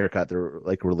the Snyder cut, they're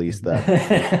like release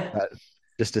the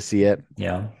just to see it.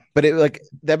 Yeah. But it like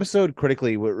the episode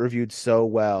critically reviewed so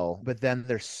well, but then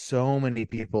there's so many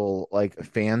people like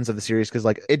fans of the series because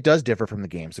like it does differ from the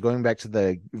game. So going back to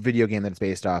the video game that it's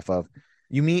based off of,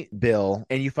 you meet Bill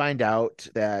and you find out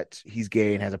that he's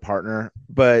gay and has a partner,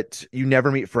 but you never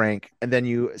meet Frank. And then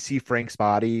you see Frank's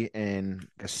body in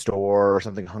a store or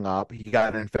something hung up. He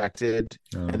got infected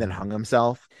and then hung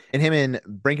himself. And him and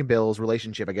Frank and Bill's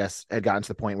relationship, I guess, had gotten to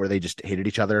the point where they just hated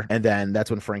each other. And then that's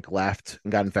when Frank left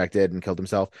and got infected and killed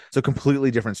himself. So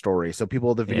completely different story. So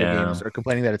people, the video Yeah. games are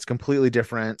complaining that it's completely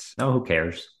different. Oh, who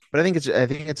cares? But I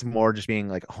think it's more just being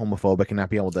like homophobic and not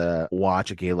being able to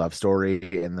watch a gay love story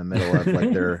in the middle of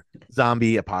like their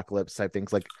zombie apocalypse type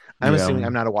things. Like I'm assuming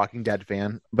I'm Yeah. not a Walking Dead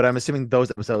fan, but I'm assuming those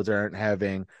episodes aren't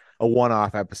having a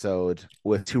one-off episode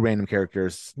with two random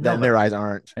characters that No, in their but eyes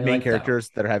aren't I main like that. characters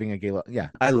that are having a gay love. Yeah,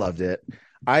 I loved it.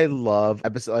 I love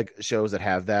episode like shows that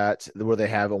have that where they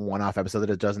have a one-off episode that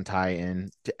it doesn't tie in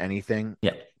to anything.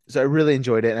 Yeah. So I really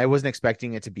enjoyed it, and I wasn't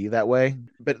expecting it to be that way.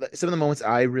 But like, some of the moments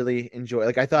I really enjoy,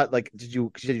 like I thought, like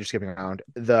you said you're skipping around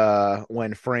the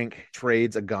when Frank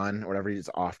trades a gun or whatever, it's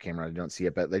off camera, I don't see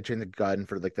it, but they trade the gun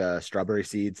for like the strawberry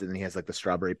seeds, and then he has like the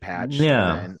strawberry patch, and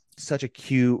Yeah. then such a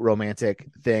cute romantic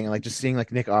thing, and like just seeing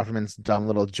like Nick Offerman's dumb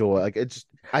little joy, like it just.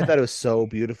 I thought it was so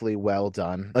beautifully well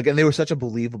done. Like, and they were such a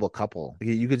believable couple.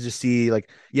 You could just see, like,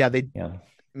 yeah, they Yeah.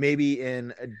 maybe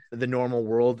in the normal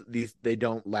world they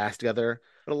don't last together,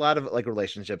 but a lot of like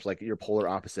relationships like your polar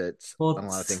opposites Well, on a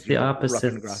lot of it's things you the go rough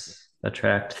and gruff. opposites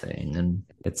attract thing, and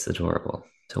it's adorable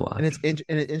to And watch. it's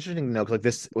interesting to know 'cause, like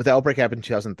this with the outbreak happened in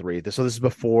 2003, so this is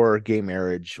before gay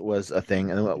marriage was a thing,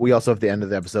 and we also have the end of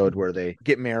the episode where they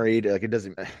get married, like it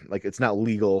doesn't like it's not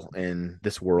legal in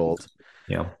this world.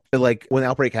 Yeah. But like when the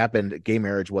outbreak happened, gay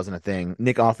marriage wasn't a thing.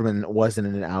 Nick Offerman wasn't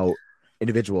an out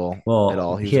individual at Well,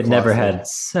 all. He he was a had never closeted. had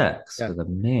sex Yeah. with a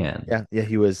man. Yeah,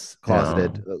 he was Yeah.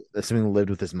 closeted, assuming lived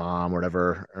with his mom or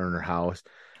whatever, or in her house.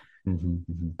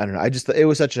 Mhm. I don't know. I just it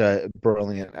was such a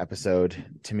brilliant episode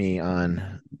to me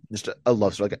on just a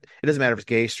love story. Like, it doesn't matter if it's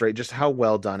gay, straight, just how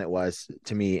well done it was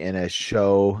to me in a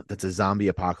show that's a zombie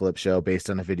apocalypse show based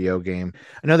on a video game.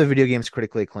 I know the video game's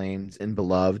critically acclaimed and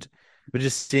beloved, but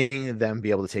just seeing them be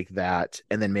able to take that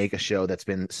and then make a show that's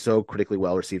been so critically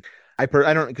well received. I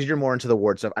don't because you're more into the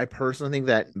award stuff. I personally think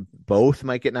that both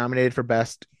might get nominated for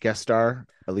best guest star,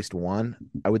 at least one.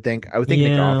 I would think. I would think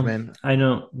Nick Yeah, Offerman. I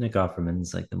know Nick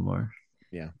Offerman's like the more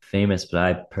Yeah. famous, but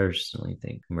I personally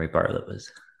think Ray Bartlett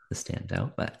was the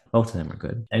standout. But both of them are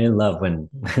good. I did love when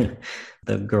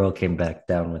the girl came back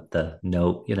down with the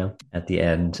note, at the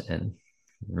end and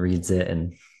reads it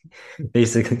and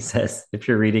basically says, "If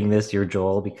you're reading this, you're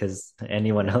Joel because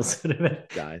anyone else would have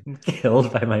Died. been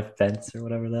killed by my fence or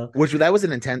whatever though." Which that was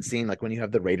an intense scene, like when you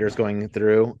have the Raiders going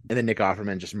through, and then Nick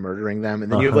Offerman just murdering them,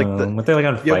 and then you have like Were they like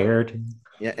on you have, fire?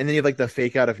 yeah, and then you have like the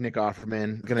fake out of Nick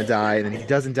Offerman gonna die, and then he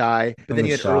doesn't die. But From then the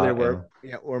you had earlier shot,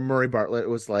 where or Murray Bartlett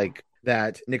was like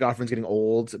that Nick Offerman's getting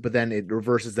old, but then it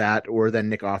reverses that, or then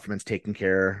Nick Offerman's taking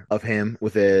care of him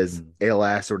with his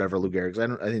ALS or whatever Lou Gehrig's. I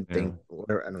didn't think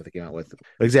whatever I don't know what they came out with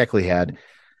exactly had.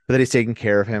 But that he's taking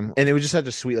care of him. And it was just such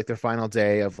a sweet, like their final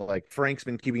day of like Frank's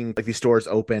been keeping like these stores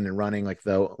open and running like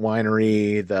the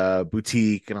winery, the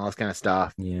boutique, and all this kind of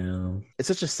stuff. Yeah. It's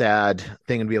such a sad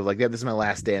thing to be able like, yeah, this is my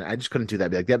last day. And I just couldn't do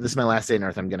that. Be like, yeah, this is my last day on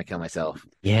earth. I'm gonna kill myself.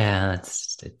 Yeah,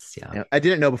 yeah. You know, I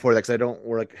didn't know before that because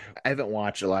I haven't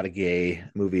watched a lot of gay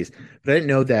movies, but I didn't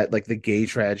know that like the gay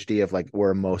tragedy of like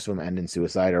where most of them end in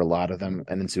suicide or a lot of them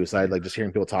end in suicide, like just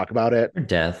hearing people talk about it. Or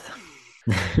death.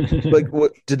 Like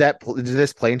what did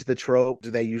this play into the trope?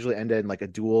 Do they usually end in like a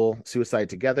dual suicide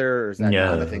together, or is that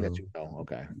not a thing that you know?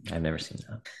 Okay. I've never seen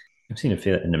that. I've seen a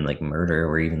few in like murder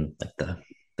or even like the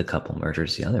the couple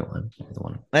murders the other one. The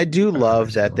one I do love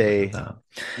murders the that woman they without.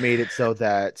 made it so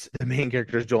that the main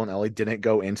characters, Joel and Ellie, didn't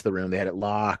go into the room. They had it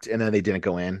locked and then they didn't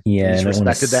go in. They Yeah, I just don't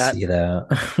want to respected that. see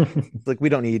that. Like we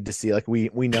don't need to see, like we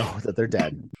know that they're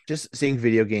dead. Just seeing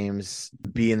video games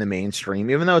be in the mainstream,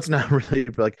 even though it's not really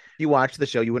like you watch the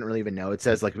show, you wouldn't really even know. It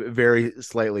says like very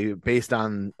slightly based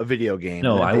on a video game, and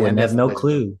No, then at I the wouldn't end have as it no plays the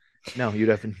clue. no, you'd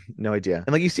have no idea.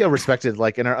 And like you see how respected,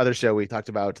 like in our other show, we talked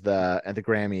about the at the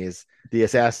Grammys, the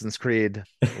Assassin's Creed.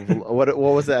 What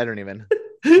was that? I don't even.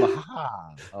 Vlaha,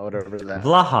 or whatever that.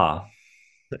 Vlaha.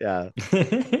 Yeah,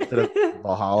 instead of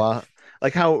Valhalla.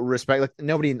 Like how respect, like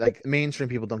nobody, like mainstream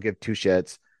people don't give two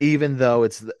shits, even though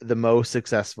it's the most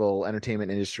successful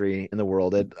entertainment industry in the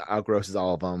world. It outgrosses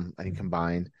all of them, I think,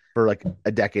 combined for like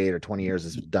a decade or 20 years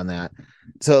has done that.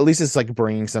 So at least it's like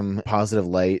bringing some positive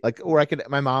light. Like, or I could,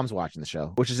 my mom's watching the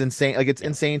show, which is insane. Like, it's Yeah.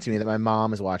 insane to me that my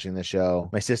mom is watching the show.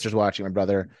 My sister's watching, my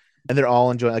brother, and they're all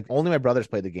enjoying. Like, only my brother's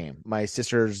played the game. My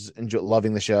sister's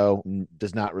loving the show.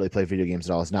 Does not really play video games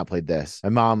at all. Has not played this. My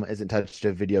mom hasn't touched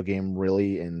a video game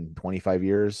really in 25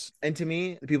 years. And to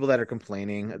me, the people that are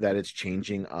complaining that it's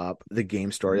changing up the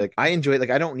game story, like I enjoy it. Like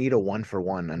I don't need a one for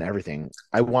one on everything.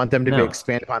 I want them to be No,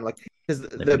 expanded upon. Like because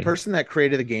the Liberty. person that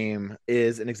created the game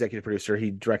is an executive producer.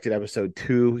 He directed episode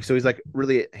 2, so he's like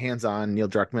really hands on. Neil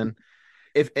Druckmann,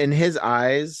 if in his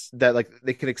eyes that like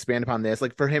they could expand upon this,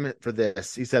 like for him for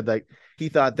this, he said like he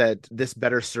thought that this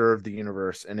better served the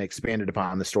universe and expanded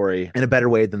upon the story in a better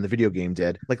way than the video game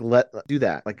did. Like let do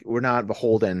that. Like we're not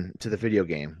beholden to the video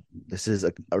game. This is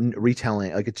a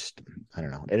retelling. Like it's just, I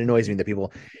don't know. It annoys me that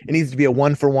people, it needs to be a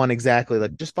one for one exactly.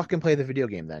 Like just fucking play the video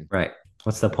game then. Right.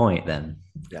 What's the point then?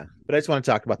 Yeah. But I just want to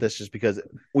talk about this just because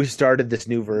we started this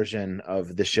new version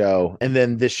of the show and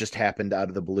then this just happened out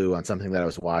of the blue on something that I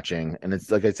was watching. And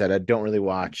it's like I said, I don't really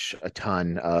watch a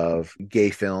ton of gay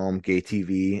film, gay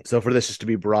TV. So for this just to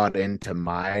be brought into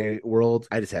my world,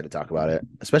 I just had to talk about it,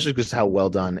 especially because how well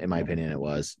done, in my opinion, it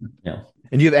was. Yeah.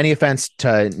 And do you have any offense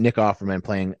to Nick Offerman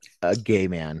playing a gay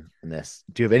man in this?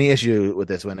 Do you have any issue with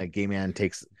this when a gay man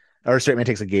takes, or a straight man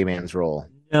takes a gay man's role?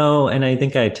 No, and I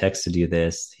think I texted you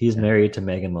this. He's Yeah. married to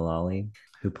Megan Mullally,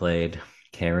 who played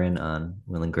Karen on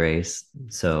Will and Grace.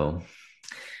 So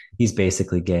he's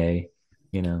basically gay,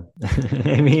 you know.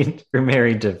 I mean, you're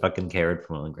married to fucking Karen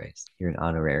from Will and Grace. You're an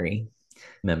honorary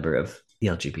member of the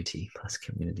LGBT plus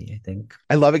community, I think.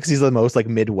 I love it because he's the most like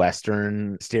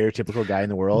Midwestern stereotypical guy in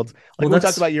the world. Like Well, we talked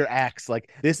that's about your ex, like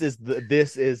this is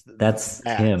that's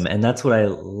that. him. And that's what I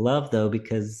love though,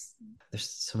 because there's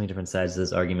so many different sides to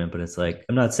this argument, but it's like,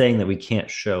 I'm not saying that we can't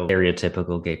show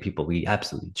stereotypical gay people. We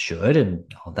absolutely should and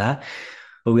all that.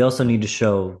 But we also need to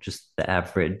show just the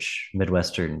average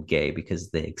Midwestern gay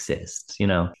because they exist, you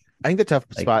know? I think the tough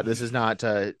Like, spot, this is not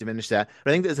to diminish that, but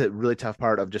I think this is a really tough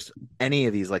part of just any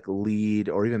of these like lead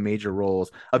or even major roles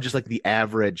of just like the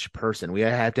average person. We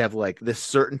have to have like this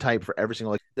certain type for every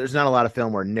single, like there's not a lot of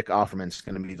film where Nick Offerman's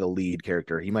going to be the lead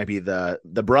character. He might be the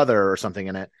brother or something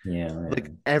in it. yeah. Like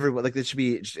everyone, like this should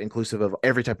be just inclusive of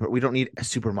every type of, we don't need a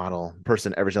supermodel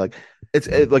person every like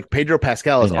like Pedro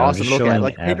Pascal I is know, awesome just to look at. showing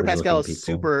Like Pedro Pascal average-looking is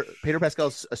people. Pedro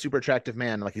Pascal's a super attractive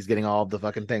man. Like he's getting all of the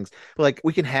fucking things. But like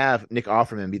we can have Nick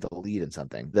Offerman be the lead in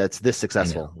something that's this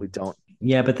successful. We don't.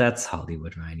 Yeah, but that's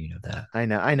Hollywood, Ryan. You know that. I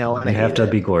know, and You I have hate to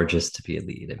it. be gorgeous to be a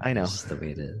lead. I know. It's just the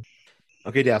way it is.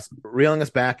 Okay, Dallas, reeling us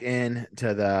back in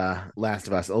to the Last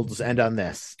of Us. I'll just end on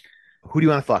this. Who do you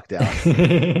want to fuck, Dallas?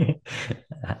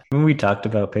 When we talked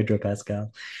about Pedro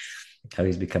Pascal, how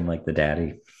he's become like the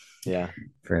daddy Yeah.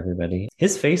 for everybody.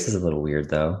 His face is a little weird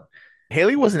though.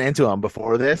 Haley wasn't into him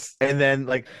before this, and then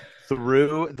like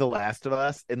through The Last of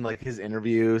Us and like his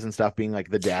interviews and stuff, being like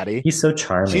the daddy, He's so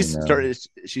charming though.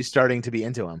 she's starting to be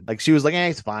into him. Like she was like,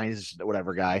 he's fine, he's just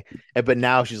whatever guy. But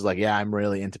now she's like, yeah, I'm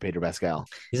really into Pedro Pascal.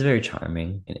 He's very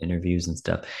charming in interviews and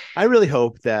stuff. I really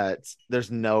hope that there's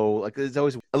no like there's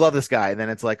always I love this guy, and then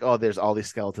it's like, oh, there's all these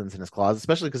skeletons in his closet,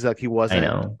 especially because like he I wasn't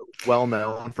know. well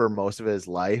known for most of his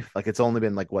life. Like it's only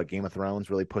been like what Game of Thrones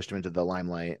really pushed him into the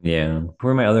limelight. Yeah. Who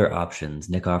are my other options?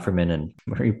 Nick Offerman and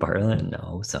Murray Bartlett?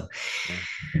 No. So Yeah.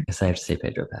 I guess I have to say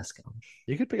Pedro Pascal.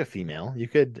 You could pick a female. You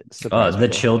could Oh, surprise the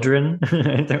people. children.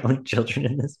 They're only children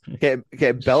in this.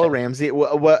 Okay, Bella Ramsey.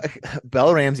 What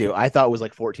Bella Ramsey, I thought was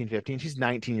like 14, 15. She's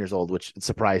 19 years old, which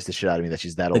surprised the shit out of me that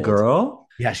she's that The old. girl?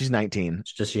 Yeah, she's 19.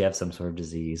 Does she have some sort of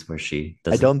disease where she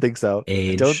I doesn't don't think so.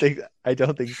 age? I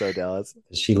don't think so, Dallas.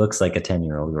 She looks like a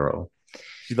 10-year-old girl.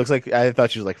 She looks like I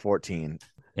thought she was like 14.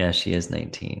 Yeah, she is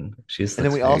 19. She's And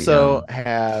then we very also young.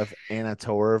 have Anna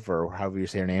Torv, or however you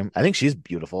say her name. I think she's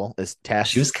beautiful. Is Tess.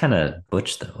 She was kind of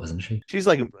butch though, wasn't she? She's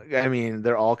like, I mean,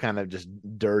 they're all kind of just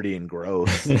dirty and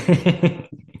gross.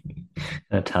 I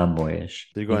Tomboyish.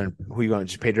 So you're going, who are you going?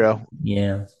 Just Pedro?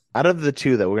 Yeah. Out of the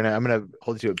two, though, I'm gonna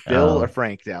hold you to it. Bill or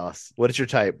Frank, Dallas? What is your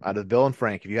type out of Bill and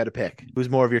Frank? If you had to pick, who's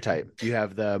more of your type? Do you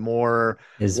have the more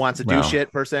wants to do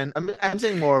shit person? I'm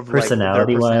saying more of like their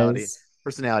personality. Wise.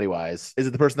 Personality wise, is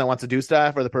it the person that wants to do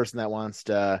stuff or the person that wants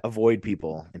to avoid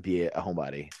people and be a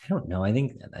homebody? I don't know. I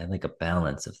think I like a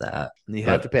balance of that. You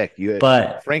have to pick.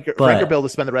 Frank or Bill to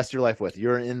spend the rest of your life with.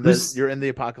 You're in the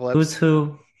apocalypse. Who's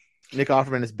who? Nick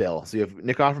Offerman is Bill. So you have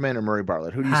Nick Offerman or Murray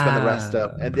Bartlett. Who do you spend the rest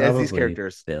of as these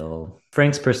characters? Bill.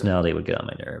 Frank's personality would get on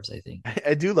my nerves, I think.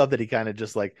 I do love that he kind of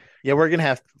just like, yeah, we're gonna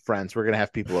have friends. We're gonna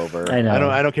have people over. I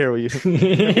know. I don't care what you,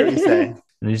 say.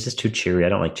 And he's just too cheery. I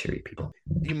don't like cheery people.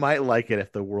 You might like it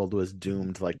if the world was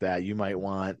doomed like that. You might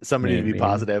want somebody to be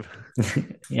positive.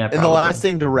 Yeah. And the last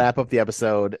thing to wrap up the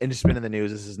episode, and just been in the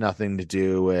news, this has nothing to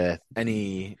do with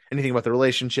anything about the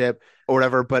relationship or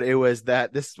whatever, but it was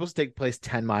that this is supposed to take place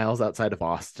 10 miles outside of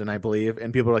Boston, I believe.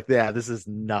 And people are like, yeah, this is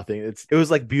nothing. It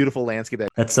was like beautiful landscape.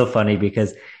 That's so funny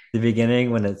because the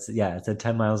beginning when it's at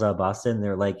 10 miles out of Boston,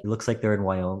 they're like, it looks like they're in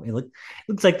Wyoming. It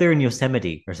looks like they're in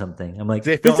Yosemite or something. I'm like,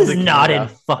 this is not in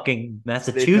fucking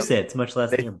Massachusetts, much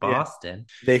less near Boston.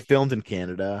 They filmed in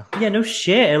Canada. Yeah, no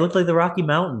shit. It looked like the Rocky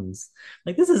Mountains.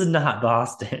 Like, this is not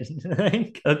Boston.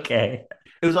 Like, okay.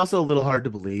 It was also a little hard to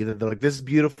believe that like this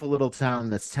beautiful little town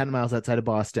that's 10 miles outside of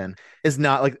Boston is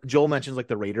not like Joel mentions like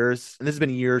the Raiders. And this has been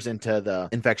years into the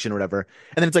infection or whatever.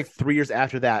 And then it's like 3 years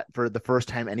after that for the first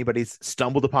time anybody's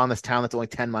stumbled upon this town that's only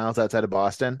 10 miles outside of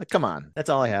Boston. Like, come on. That's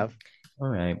all I have. All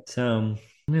right. So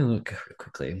let me look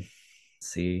quickly.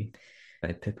 See if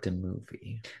I picked a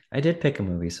movie. I did pick a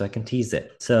movie, so I can tease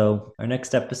it. So our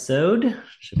next episode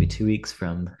should be 2 weeks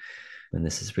from when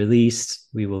this is released.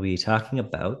 We will be talking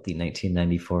about the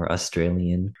 1994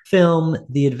 Australian film,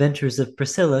 The Adventures of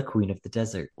Priscilla, Queen of the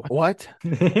Desert. What?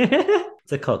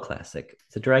 It's a cult classic.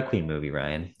 It's a drag queen movie,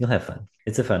 Ryan. You'll have fun.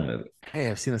 It's a fun movie. Hey,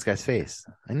 I've seen this guy's face.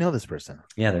 I know this person.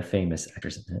 Yeah, they're famous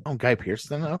actors in it. Oh, Guy Pearce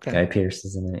is in it? Okay. Guy Pearce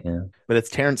is in it, yeah. But it's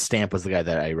Terrence Stamp was the guy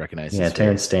that I recognize. Yeah,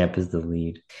 Terrence Stamp is the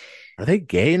lead. Are they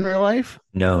gay in real life?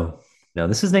 No,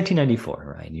 this was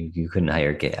 1994, Ryan. You couldn't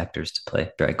hire gay actors to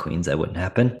play drag queens. That wouldn't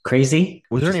happen. Crazy?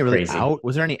 Was there any really out?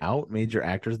 Was there any out major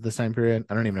actors at this time period?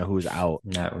 I don't even know who was out.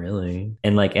 Not really.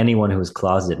 And like anyone who was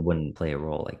closeted wouldn't play a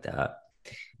role like that.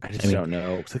 I don't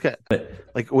know.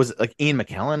 Was like Ian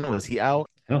McKellen? Was he out?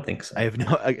 I don't think so. I have no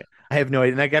idea.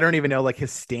 And like, I don't even know like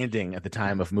his standing at the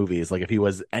time of movies. Like if he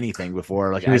was anything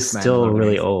before, like he was still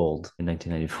really old in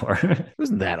 1994. He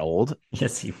wasn't that old.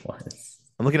 Yes, he was.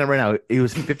 I'm looking at him right now. He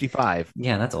was 55.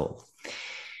 Yeah, that's old.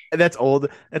 That's old.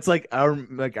 It's like our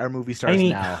movie stars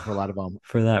now for a lot of them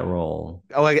for that role.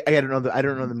 Oh, I don't know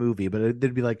the movie, but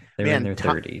it'd be like they're in their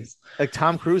 30s. Like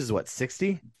Tom Cruise is what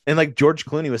 60, and like George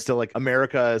Clooney was still like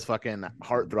America's fucking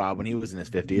heartthrob when he was in his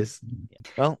 50s.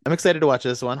 Well, I'm excited to watch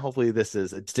this one. Hopefully, this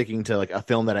is sticking to like a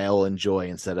film that I'll enjoy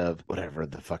instead of whatever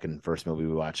the fucking first movie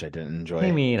we watched I didn't enjoy.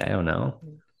 I mean, I don't know.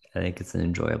 I think it's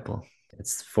enjoyable.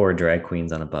 It's 4 drag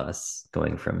queens on a bus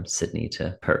going from Sydney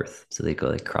to Perth. So they go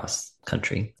like cross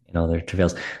country in all their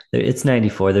travails. It's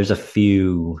 94. There's a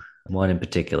few, one in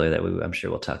particular that I'm sure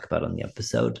we'll talk about on the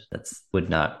episode. Would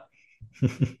not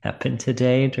happen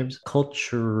today in terms of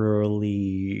culturally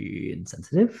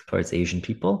insensitive towards Asian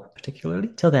people, particularly.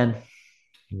 Till then,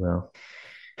 we'll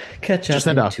catch up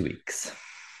in 2 weeks.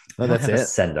 Oh, that's it.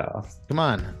 Send off. Come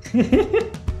on.